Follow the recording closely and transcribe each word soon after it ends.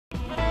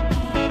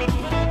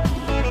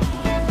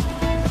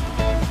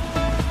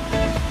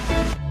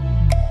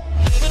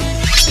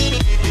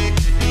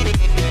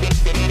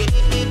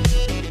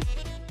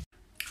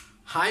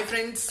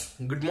friends,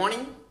 good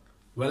morning.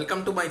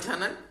 Welcome to my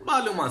channel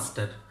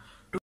BALUMASTER.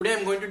 Today I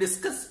am going to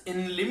discuss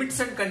in limits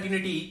and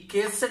continuity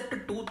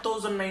KCET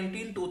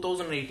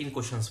 2019-2018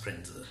 questions,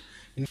 friends.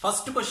 In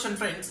first question,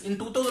 friends, in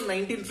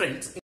 2019,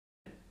 friends,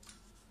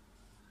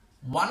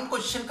 one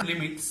question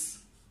limits,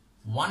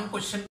 one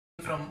question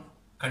from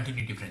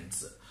continuity,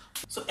 friends.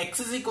 So x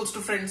is equals to,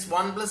 friends,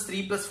 1 plus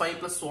 3 plus 5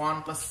 plus so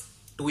on plus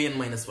 2n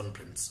minus 1,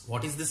 friends.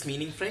 What is this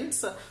meaning,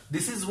 friends?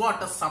 This is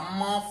what a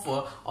sum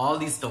of all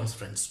these terms,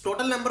 friends.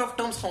 Total number of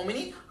terms, how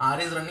many? R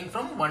is running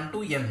from 1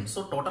 to n.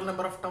 So total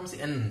number of terms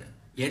n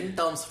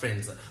terms,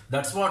 friends.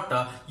 That's what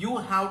you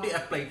have to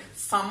apply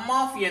sum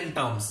of n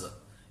terms.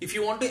 If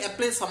you want to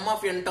apply sum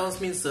of n terms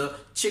means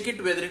check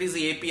it whether it is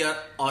APR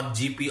or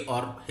GP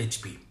or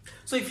HP.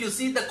 So if you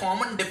see the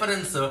common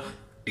difference,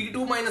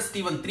 T2 minus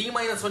T1, 3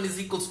 minus 1 is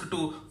equals to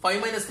 2,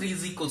 5 minus 3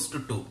 is equals to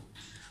 2.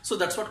 So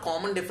that's what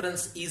common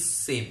difference is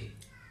same.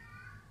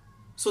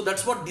 So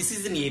that's what this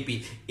is in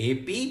AP.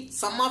 AP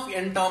sum of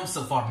n terms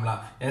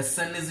formula.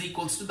 Sn is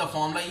equals to, the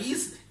formula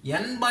is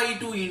n by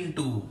 2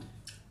 into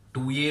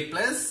 2a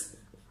plus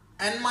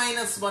n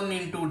minus 1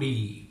 into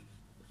d.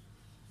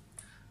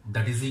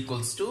 That is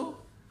equals to.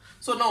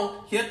 So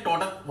now here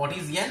total, what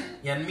is n?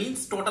 N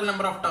means total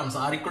number of terms.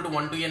 R equal to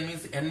 1 to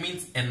n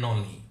means n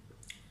only.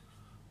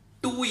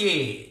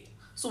 2a.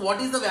 So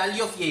what is the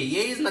value of a?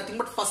 A is nothing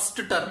but first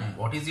term.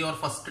 What is your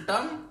first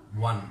term?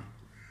 1.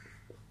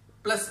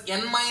 Plus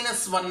n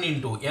minus 1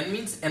 into, n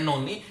means n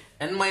only,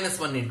 n minus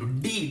 1 into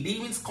d. D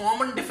means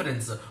common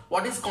difference.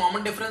 What is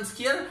common difference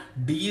here?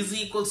 D is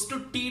equals to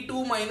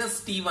T2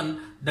 minus T1.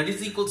 That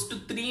is equals to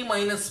 3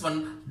 minus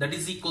 1. That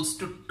is equals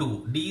to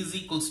 2. D is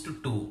equals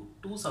to 2.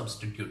 2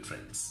 substitute,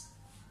 friends.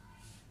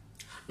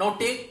 Now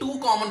take 2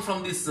 common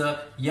from this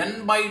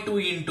n by 2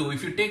 into,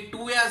 if you take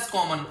 2 as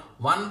common,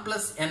 1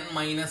 plus n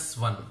minus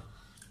 1.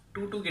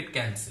 2 get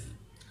cancelled.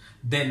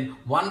 Then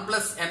 1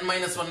 plus n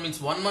minus 1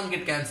 means 1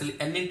 get cancelled.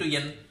 N into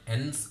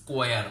n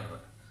square.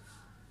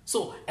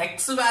 So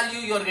x value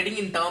you are getting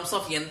in terms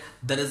of n,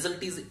 the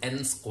result is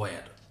n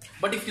square.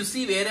 But if you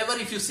see, wherever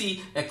if you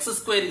see x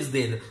square is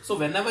there, so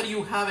whenever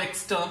you have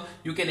x term,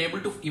 you can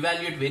able to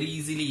evaluate very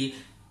easily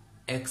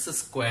x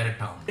square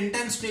term. N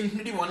tends to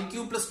infinity 1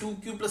 cube plus 2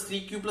 cube plus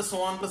 3 cube plus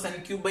so on plus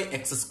n cube by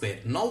x square.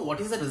 Now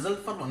what is the result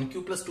for 1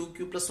 cube plus 2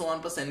 cube plus so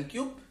on plus n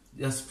cube?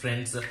 Yes,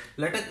 friends,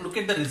 let us look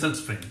at the results,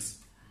 friends.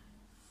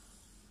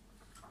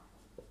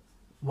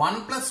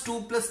 1 plus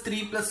 2 plus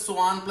 3 plus so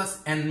on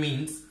plus n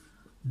means,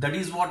 that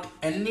is what,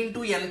 n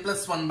into n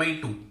plus 1 by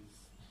 2.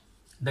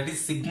 That is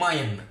sigma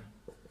n.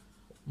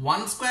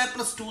 1 square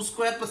plus 2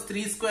 square plus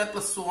 3 square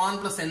plus so on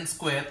plus n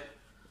square.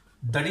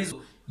 That is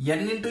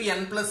n into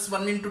n plus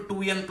 1 into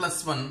 2n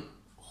plus 1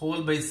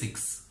 whole by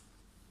 6.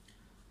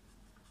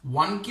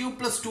 1 cube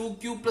plus 2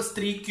 cube plus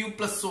 3 cube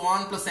plus so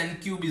on plus n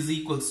cube is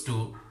equals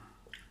to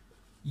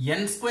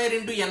n square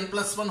into n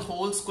plus 1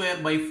 whole square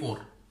by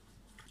 4.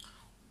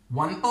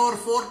 1 power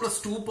 4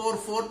 plus 2 power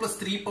 4 plus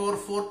 3 power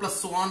 4 plus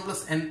so on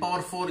plus n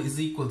power 4 is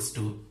equals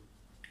to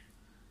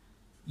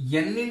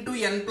n into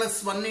n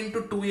plus 1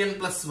 into 2n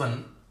plus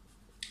 1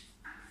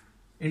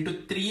 into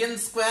 3n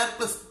square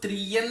plus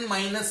 3n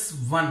minus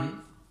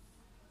 1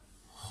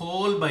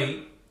 whole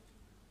by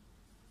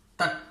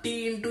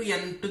 30 into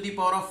n to the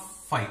power of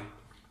 5.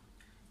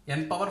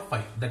 N power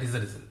 5, that is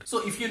the result.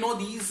 So if you know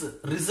these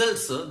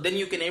results, then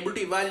you can able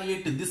to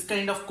evaluate this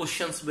kind of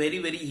questions very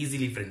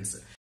easily, friends.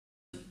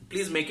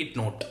 Please make it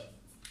note.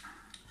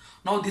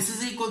 Now this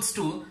is equals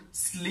to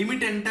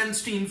limit n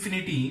tends to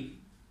infinity.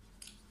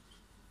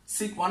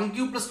 1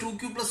 cube plus 2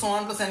 cube plus so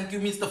on plus n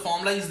cube means the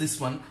formula is this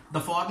one.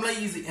 The formula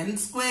is n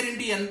square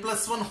into n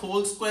plus 1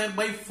 whole square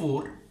by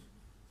 4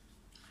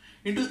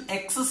 into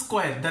x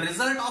square. The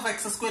result of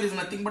x square is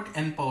nothing but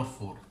n power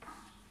 4.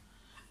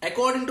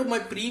 According to my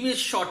previous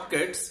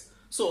shortcuts,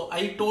 so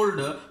I told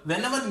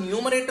whenever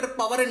numerator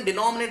power and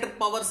denominator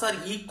powers are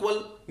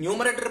equal,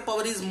 numerator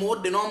power is more,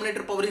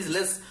 denominator power is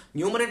less,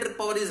 numerator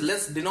power is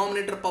less,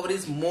 denominator power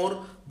is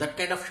more. That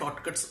kind of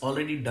shortcuts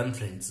already done,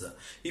 friends.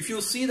 If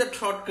you see the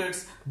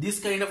shortcuts, this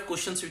kind of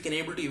questions you can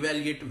able to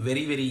evaluate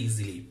very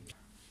easily.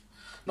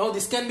 Now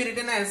this can be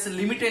written as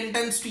limit n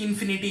tends to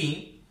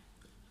infinity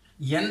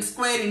n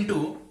square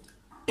into,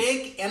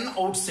 take n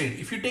outside.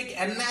 If you take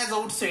n as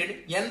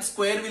outside, n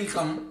square will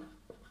come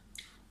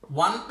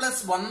 1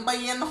 plus 1 by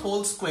n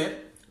whole square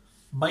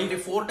by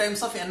 4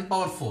 times of n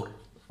power 4.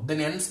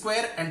 Then n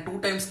square and 2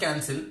 times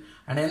cancel,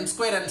 and n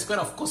square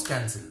of course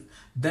cancel.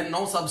 Then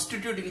now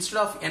substitute instead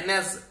of n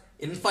as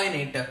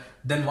infinite,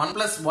 then 1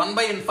 plus 1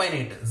 by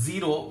infinite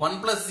 0,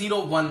 1 plus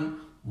 0 1,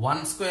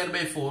 1 square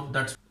by 4,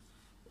 that's.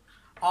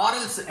 Or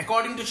else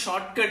according to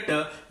shortcut,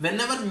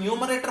 whenever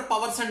numerator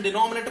powers and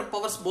denominator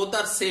powers both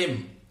are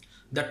same,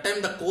 that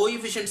time the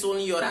coefficients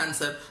only your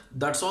answer.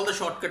 That's all the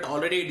shortcut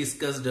already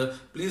discussed.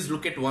 Please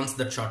look at once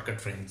that shortcut,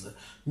 friends.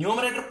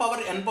 Numerator power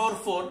n power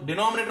 4,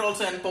 denominator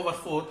also n power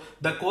 4.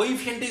 The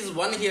coefficient is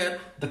 1 here,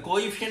 the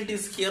coefficient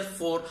is here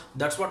 4.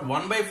 That's what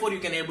 1 by 4 you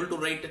can able to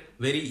write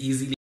very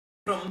easily.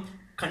 From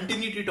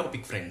continuity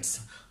topic,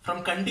 friends.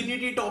 From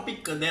continuity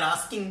topic, they're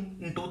asking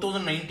in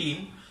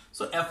 2019.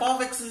 So f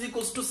of x is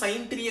equals to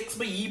sin 3x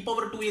by e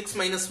power 2x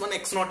minus 1,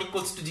 x not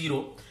equals to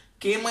 0.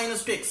 K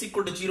minus 2 x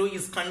equal to 0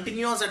 is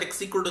continuous at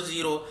x equal to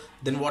 0.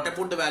 Then what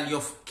about the value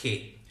of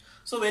k?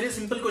 So very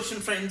simple question,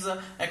 friends.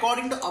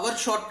 According to our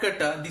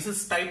shortcut, this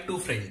is type 2,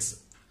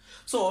 friends.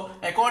 So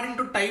according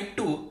to type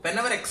 2,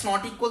 whenever x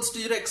not equals to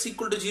 0, x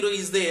equal to 0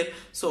 is there.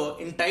 So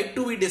in type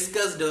 2 we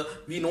discussed,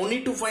 we no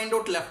need to find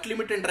out left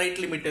limit and right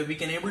limit. We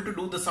can able to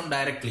do the sum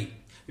directly.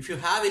 If you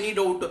have any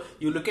doubt,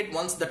 you look at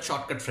once that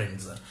shortcut,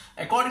 friends.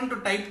 According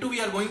to type 2,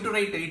 we are going to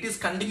write it is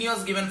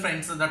continuous given,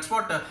 friends. That's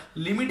what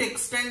limit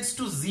x tends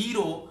to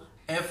 0,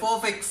 f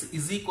of x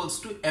is equals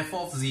to f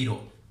of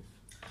 0.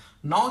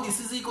 Now this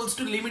is equals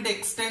to limit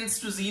x tends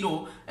to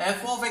 0,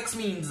 f of x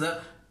means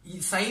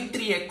sin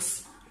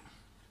 3x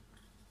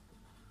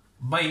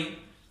by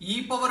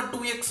e power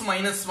 2x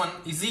minus 1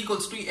 is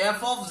equals to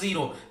f of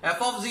 0.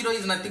 F of 0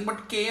 is nothing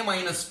but k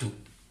minus 2.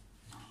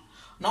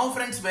 Now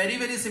friends, very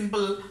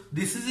simple.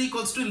 This is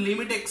equals to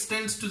limit x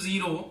tends to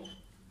 0.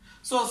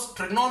 So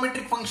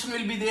trigonometric function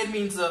will be there,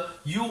 means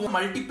you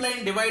multiply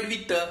and divide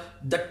with the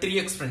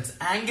 3x, friends.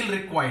 Angle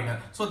required.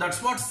 So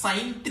that's what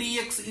sin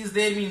 3x is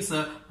there, means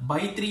by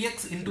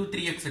 3x into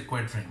 3x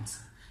required, friends.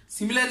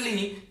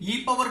 Similarly,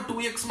 e power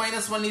 2x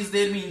minus 1 is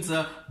there, means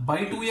by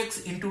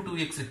 2x into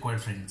 2x required,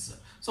 friends.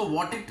 So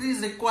what it is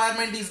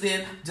requirement is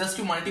there, just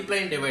to multiply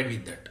and divide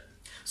with that.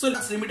 So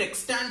let's limit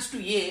x tends to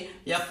a,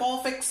 f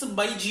of x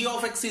by g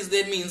of x is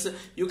there, means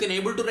you can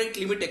able to write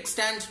limit x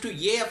tends to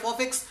a f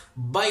of x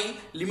by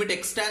limit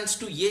x tends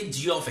to a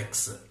g of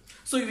x.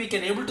 So we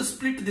can able to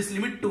split this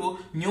limit to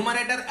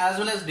numerator as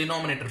well as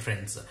denominator,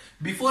 friends.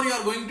 Before you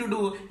are going to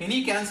do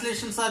any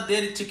cancellations are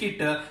there, check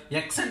it,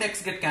 x and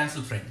x get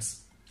cancelled,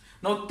 friends.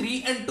 Now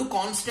 3 and 2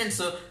 constants,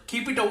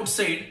 keep it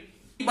outside.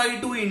 3 by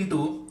 2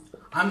 into,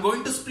 I am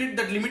going to split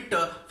that limit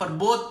for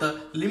both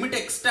limit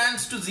x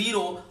tends to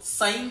 0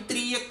 sin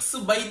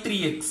 3x by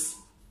 3x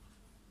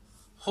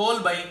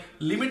whole by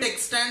limit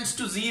x tends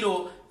to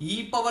 0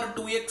 e power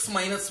 2x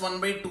minus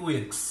 1 by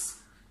 2x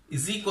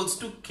is equals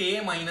to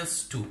k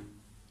minus 2.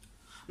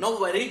 Now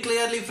very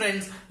clearly,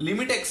 friends,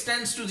 limit x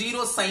tends to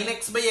 0 sin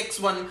x by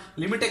x1,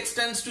 limit x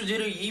tends to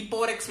 0 e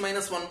power x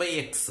minus 1 by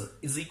x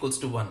is equals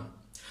to 1.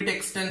 Limit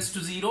x tends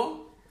to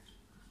 0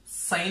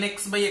 sin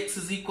x by x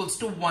is equals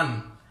to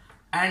 1.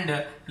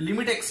 And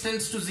limit x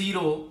tends to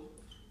 0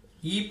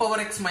 e power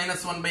x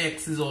minus 1 by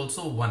x is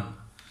also 1.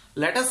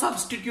 Let us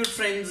substitute,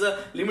 friends,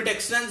 limit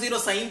x tends 0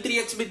 sin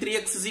 3x by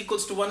 3x is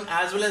equals to 1,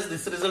 as well as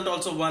this result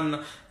also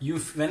 1.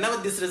 Whenever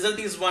this result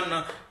is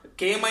 1,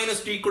 k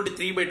minus 2 equal to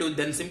 3 by 2,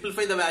 then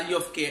simplify the value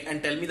of k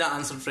and tell me the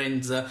answer,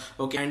 friends.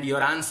 Okay, and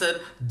your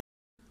answer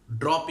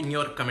drop in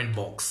your comment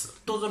box.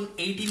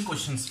 2018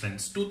 questions,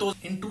 friends.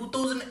 In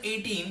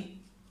 2018,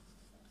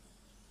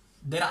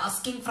 they're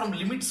asking from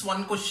limits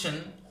 1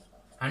 question.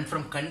 And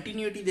from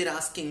continuity, they're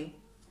asking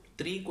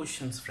 3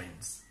 questions,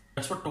 friends.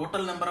 That's what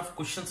total number of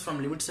questions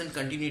from limits and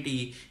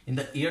continuity in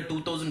the year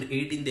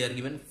 2018. They are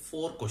given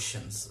 4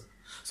 questions.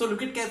 So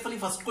look at carefully.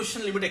 First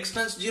question, limit x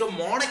tends to 0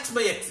 mod x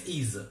by x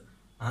is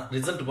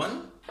result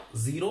 1,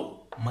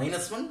 0,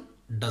 minus 1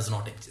 does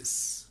not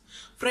exist.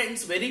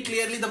 Friends, very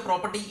clearly the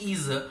property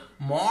is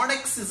mod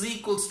x is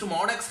equals to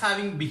mod x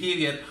having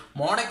behavior.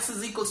 Mod x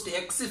is equals to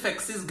x if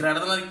x is greater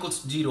than or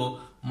equals to 0,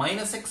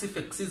 minus x if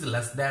x is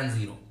less than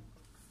 0.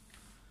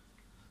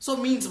 So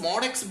means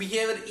mod x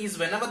behavior is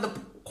whenever the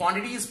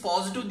quantity is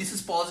positive, this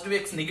is positive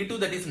x,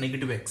 negative, that is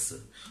negative x.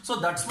 So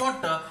that's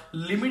what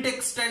limit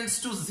x tends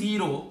to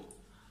 0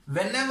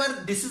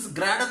 whenever this is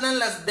greater than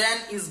less than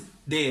is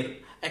there.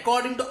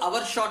 According to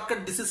our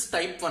shortcut, this is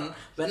type 1.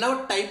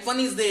 Whenever type 1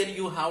 is there,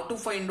 you have to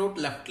find out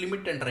left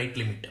limit and right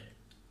limit.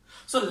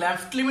 So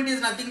left limit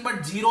is nothing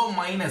but 0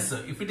 minus.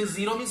 If it is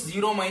 0 means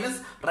 0 minus,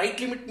 right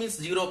limit means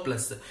 0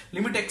 plus.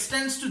 Limit x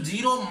tends to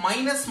 0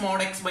 minus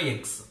mod x by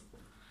x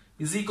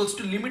is equals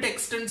to limit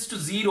x tends to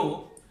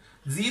 0.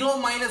 0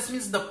 minus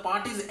means the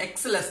part is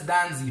x less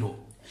than 0.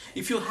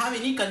 If you have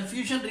any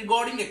confusion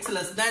regarding x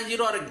less than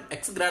 0 or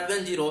x greater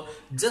than 0,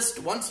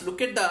 just once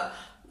look at the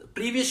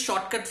previous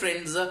shortcut,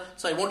 friends.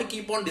 So I want to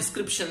keep on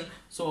description.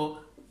 So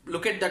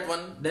look at that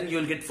one, then you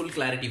will get full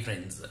clarity,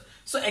 friends.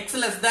 So x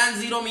less than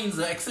 0 means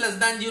x less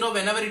than 0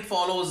 whenever it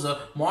follows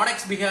mod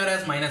x behavior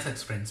as minus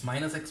x, friends.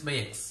 Minus x by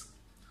x.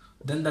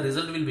 Then the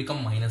result will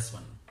become minus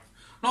 1.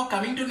 Now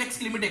coming to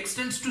next, limit x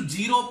tends to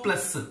 0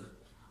 plus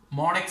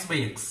mod x by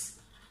x.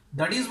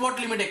 That is what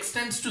limit x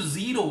tends to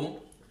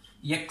 0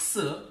 x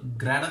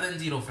greater than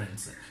 0,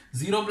 friends.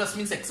 0 plus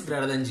means x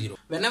greater than 0.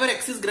 Whenever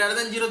x is greater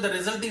than 0, the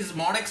result is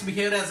mod x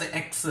behavior as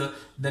x,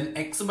 then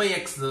x by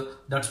x,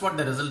 that's what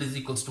the result is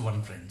equals to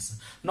 1, friends.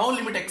 Now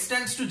limit x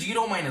tends to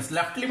 0 minus,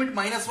 left limit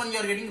minus 1 you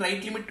are getting,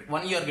 right limit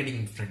 1 you are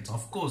getting, friends.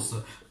 Of course,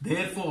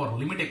 therefore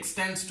limit x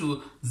tends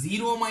to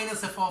 0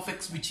 minus f of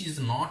x, which is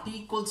not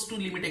equals to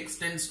limit x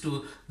tends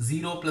to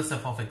 0 plus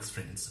f of x,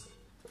 friends.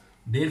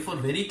 Therefore,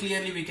 very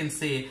clearly we can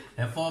say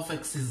f of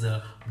x is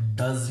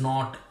does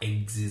not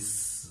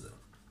exist.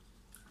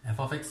 f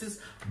of x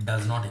is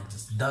does not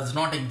exist. Does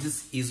not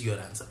exist is your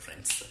answer,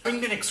 friends.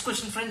 Coming to the next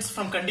question, friends,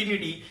 from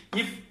continuity.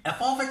 If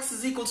f of x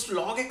is equals to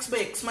log x by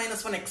x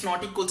minus 1, x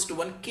not equals to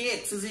 1,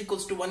 kx is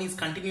equals to 1 is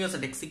continuous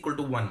at x equal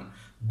to 1,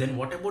 then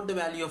what about the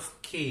value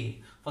of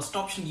k? First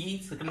option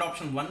e, second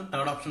option 1,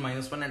 third option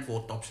minus 1, and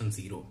fourth option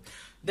 0.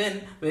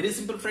 Then very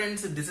simple,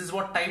 friends, this is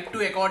what type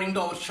 2 according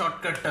to our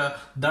shortcut.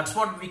 That's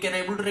what we can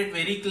able to write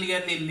very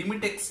clearly.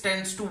 Limit x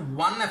tends to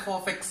 1 f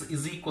of x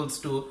is equals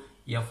to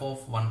f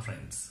of 1,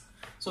 friends.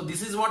 So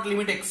this is what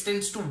limit x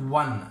tends to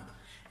 1.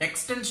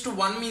 X tends to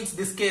 1 means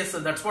this case,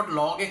 that's what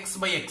log x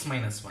by x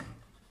minus 1.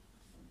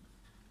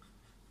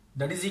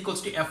 That is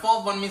equals to f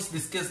of 1 means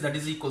this case that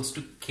is equals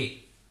to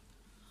k.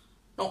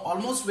 Now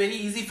almost very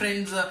easy,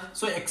 friends.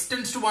 So x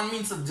tends to 1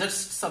 means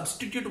just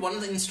substitute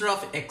 1 instead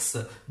of x.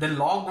 Then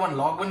log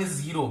 1 is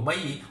 0 by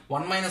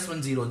 1 minus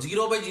 1 0.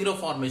 0 by 0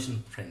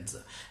 formation, friends.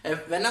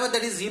 Whenever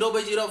that is 0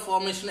 by 0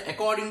 formation,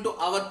 according to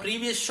our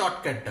previous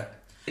shortcut,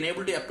 we are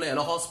able to apply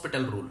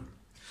L'Hospital rule.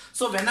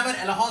 So whenever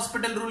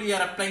L'Hospital rule you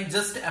are applying,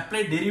 just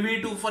apply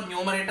derivative for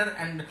numerator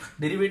and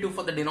derivative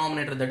for the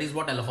denominator. That is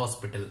what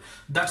L'Hospital.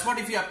 That's what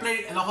if you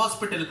apply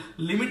L'Hospital,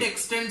 limit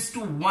x tends to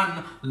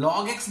 1,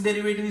 log x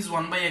derivative is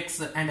 1 by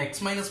x and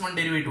x minus 1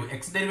 derivative,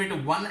 x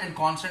derivative 1 and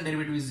constant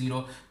derivative is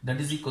 0. That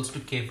is equals to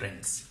k,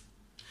 friends.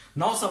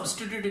 Now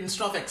substitute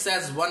instead of x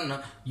as 1,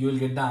 you will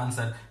get the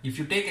answer. If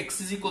you take x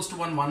is equals to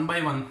 1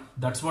 by 1,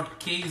 that's what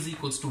k is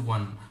equals to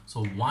 1.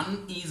 So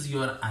 1 is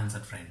your answer,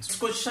 friends. Next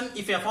question,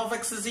 if f of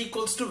x is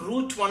equals to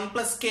root 1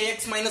 plus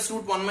kx minus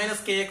root 1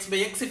 minus kx by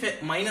x,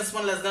 if minus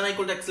 1 less than or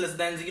equal to x less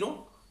than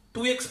 0,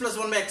 2x plus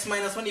 1 by x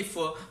minus 1, if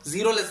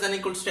 0 less than or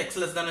equals to x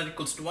less than or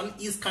equals to 1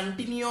 is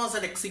continuous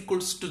at x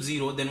equals to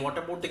 0, then what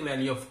about the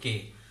value of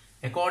k?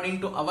 According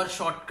to our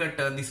shortcut,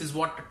 this is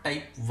what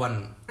type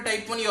 1.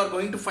 Type 1 you are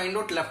going to find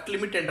out left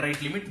limit and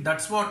right limit.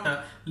 That's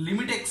what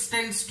limit x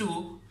tends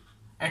to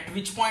at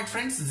which point,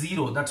 friends?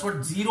 0. That's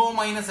what 0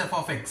 minus f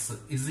of x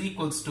is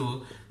equals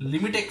to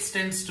limit x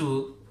tends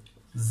to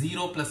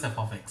 0 plus f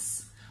of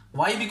x.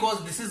 Why?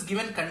 Because this is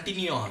given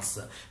continuous.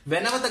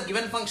 Whenever the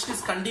given function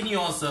is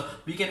continuous,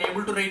 we can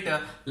able to write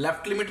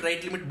left limit,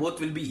 right limit, both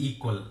will be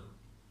equal.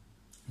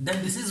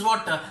 Then this is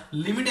what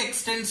limit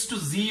x tends to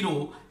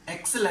 0,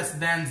 x less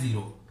than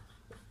 0.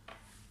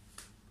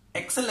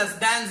 X less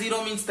than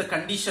 0 means the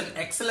condition,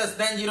 x less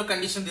than 0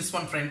 condition, this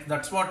one, friends.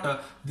 That's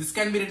what this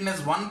can be written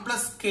as 1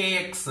 plus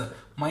kx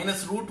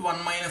minus root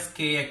 1 minus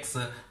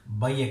kx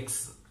by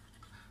x.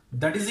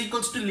 That is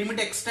equals to limit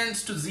x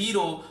tends to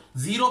 0.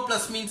 0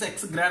 plus means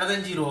x greater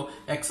than 0.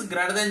 X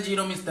greater than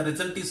 0 means the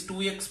result is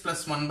 2x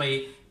plus 1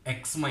 by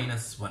x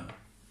minus 1.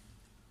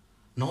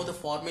 Now the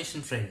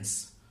formation,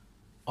 friends.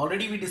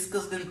 Already we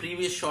discussed in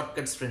previous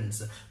shortcuts,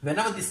 friends.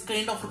 Whenever this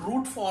kind of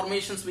root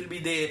formations will be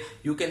there,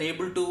 you can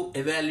able to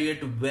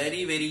evaluate very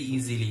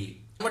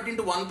easily. Convert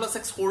into 1 plus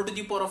x whole to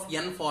the power of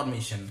n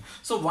formation.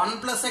 So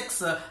 1 plus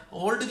x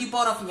whole to the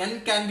power of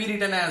n can be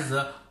written as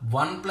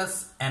 1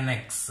 plus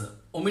nx.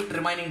 Omit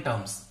remaining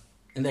terms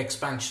in the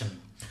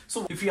expansion.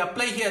 So if you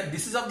apply here,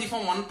 this is of the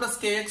form 1 plus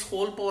kx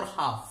whole power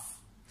half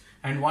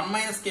and 1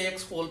 minus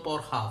kx whole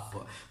power half.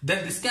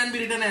 Then this can be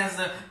written as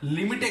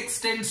limit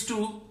x tends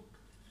to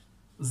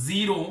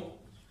 0,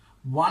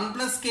 1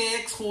 plus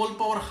kx whole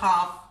power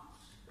half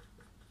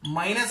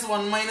minus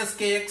 1 minus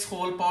kx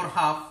whole power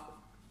half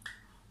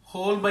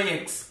whole by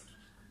x.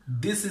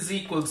 This is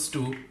equals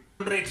to,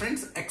 right,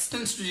 friends, x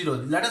tends to 0.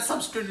 Let us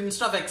substitute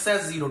instead of x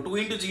as 0. 2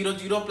 into 0,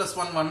 0 plus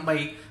 1, 1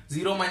 by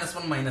 0 minus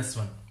 1 minus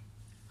 1.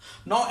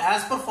 Now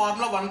as per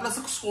formula 1 plus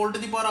x whole to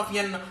the power of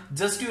n,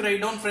 just you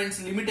write down,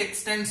 friends, limit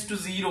x tends to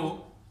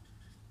 0,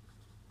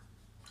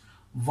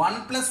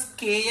 1 plus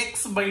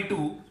kx by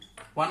 2,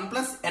 1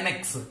 plus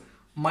nx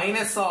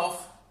minus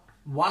of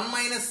 1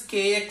 minus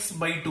kx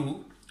by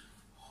 2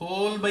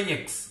 whole by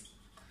x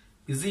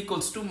is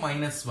equals to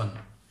minus 1.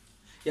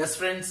 Yes,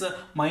 friends,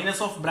 minus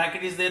of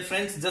bracket is there,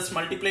 friends. Just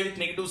multiply with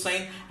negative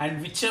sign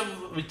and which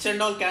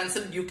and all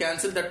cancel, you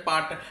cancel that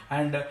part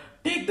and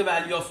take the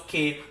value of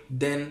k,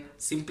 then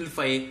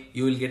simplify,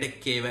 you will get a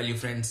k value,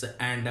 friends,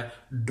 and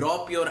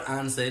drop your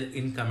answer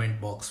in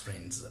comment box,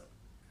 friends.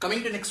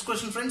 Coming to next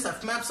question, friends,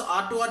 f maps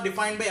R2 are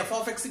defined by f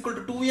of x equal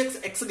to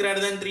 2x, x greater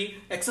than 3,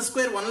 x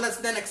square 1 less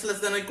than x less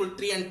than or equal to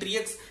 3 and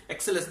 3x,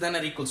 x less than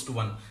or equals to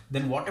 1.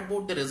 Then what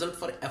about the result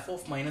for f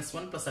of minus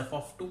 1 plus f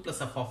of 2 plus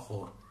f of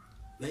 4?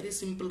 Very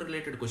simple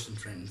related question,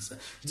 friends.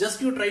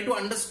 Just you try to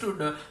understood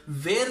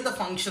where the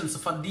functions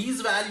for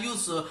these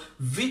values,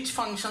 which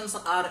functions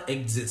are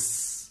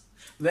exists.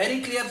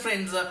 Very clear,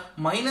 friends.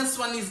 Minus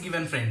 1 is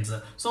given, friends.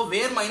 So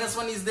where minus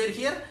 1 is there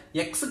here?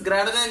 X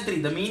greater than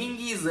 3. The meaning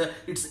is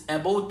it's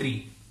above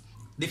 3.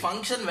 The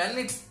function when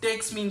it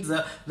takes means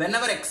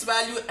whenever x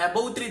value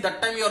above 3,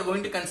 that time you are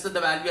going to consider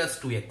the value as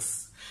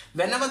 2x.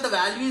 Whenever the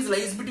value is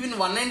lies between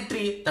 1 and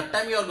 3, that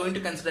time you are going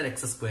to consider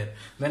x square.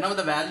 Whenever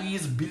the value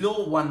is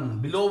below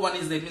 1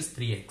 is there means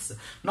 3x.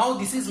 Now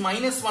this is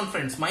minus 1,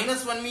 friends.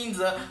 Minus 1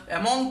 means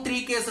among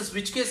 3 cases,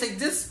 which case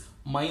exists?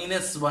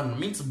 minus 1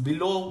 means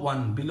below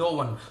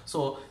 1.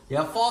 So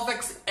f of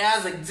x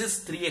as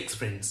exists 3x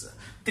friends.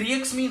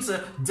 3x means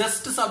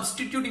just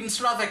substitute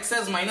instead of x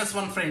as minus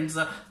 1 friends.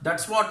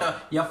 That's what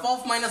f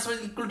of minus 1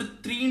 is equal to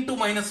 3 into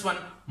minus 1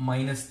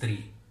 minus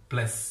 3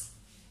 plus.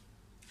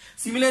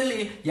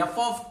 Similarly, f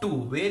of 2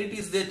 where it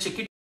is there check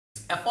it.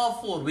 F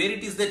of 4 where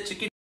it is there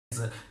check it.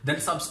 Then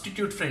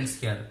substitute friends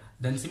here.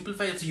 Then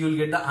simplify it, you will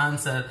get the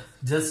answer.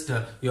 Just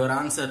your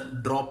answer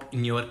drop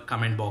in your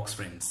comment box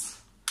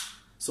friends.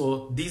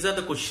 So these are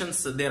the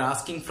questions they are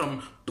asking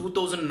from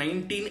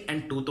 2019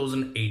 and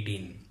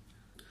 2018.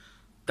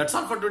 That's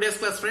all for today's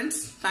class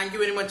friends. Thank you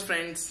very much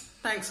friends.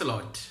 Thanks a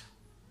lot.